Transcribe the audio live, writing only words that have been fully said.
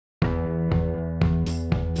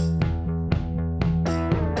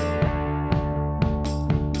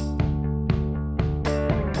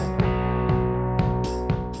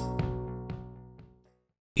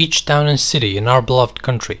Each town and city in our beloved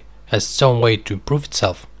country has its own way to improve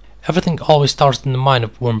itself. Everything always starts in the mind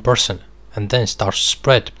of one person, and then starts to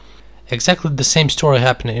spread. Exactly the same story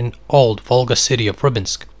happened in old Volga city of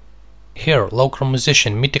Rybinsk. Here, local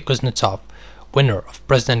musician Mitya Kuznetsov, winner of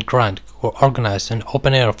President Grant, who organized an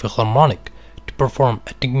open-air philharmonic to perform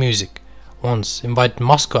ethnic music, once invited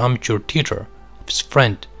Moscow amateur theater of his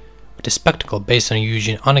friend with a spectacle based on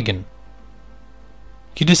Evgeni Onegin.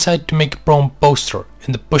 He decided to make a promo poster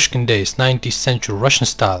in the Pushkin days 19th century Russian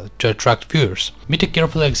style to attract viewers. Mitya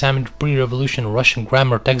carefully examined pre-revolution Russian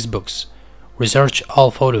grammar textbooks, researched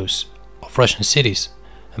all photos of Russian cities,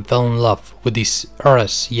 and fell in love with these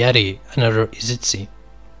Eras, Yari, and other Izitsi.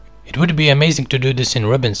 It would be amazing to do this in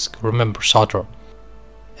Rybinsk, remembers author.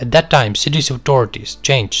 At that time, city's authorities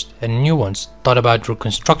changed and new ones thought about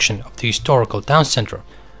reconstruction of the historical town center,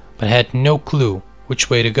 but had no clue which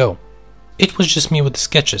way to go. It was just me with the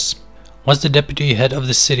sketches. Once the deputy head of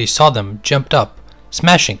the city saw them, jumped up,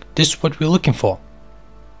 smashing, "This is what we're looking for."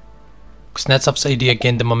 Kuznetsov's idea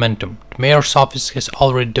gained the momentum. The mayor's office has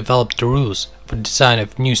already developed the rules for the design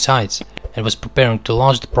of new sites and was preparing to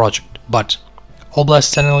launch the project, but Oblast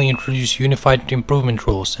suddenly introduced unified improvement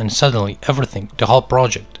rules, and suddenly everything, the whole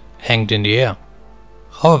project, hanged in the air.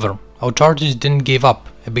 However, authorities didn't give up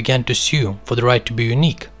and began to sue for the right to be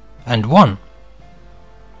unique, and won.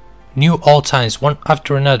 New old signs one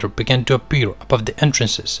after another began to appear above the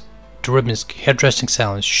entrances to Rybinsk hairdressing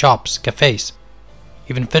salons, shops, cafes.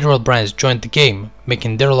 Even federal brands joined the game,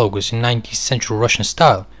 making their logos in 19th century Russian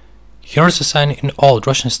style. Here is a sign in old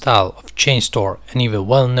Russian style of chain store and even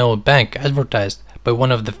well-known bank advertised by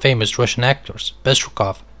one of the famous Russian actors,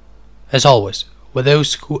 Bezrukov. As always, with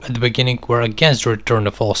those who at the beginning were against the return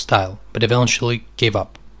of old style, but eventually gave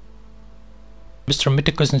up. Mr.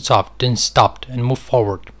 Mitya Kuznetsov didn't stop and moved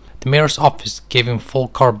forward. The mayor's office gave him full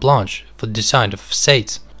carte blanche for the design of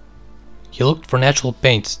facades. He looked for natural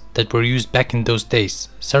paints that were used back in those days,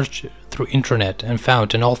 searched through internet and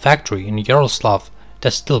found an old factory in Yaroslav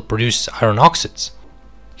that still produces iron oxides.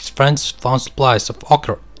 His friends found supplies of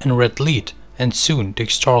ochre and red lead, and soon the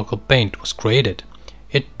historical paint was created.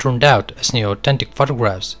 It turned out as neo-authentic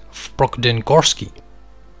photographs of Prokodengorsky.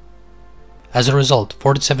 As a result,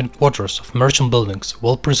 47 quarters of merchant buildings,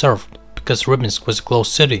 well preserved because Rybinsk was a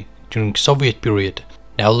closed city during Soviet period,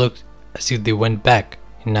 now looked as if they went back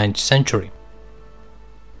in 9th century.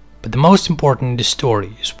 But the most important in this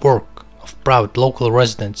story is work of proud local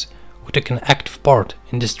residents who took an active part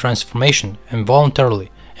in this transformation and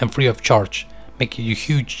voluntarily and free of charge, making a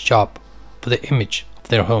huge job for the image of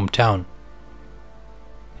their hometown.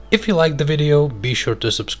 If you liked the video, be sure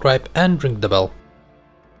to subscribe and ring the bell.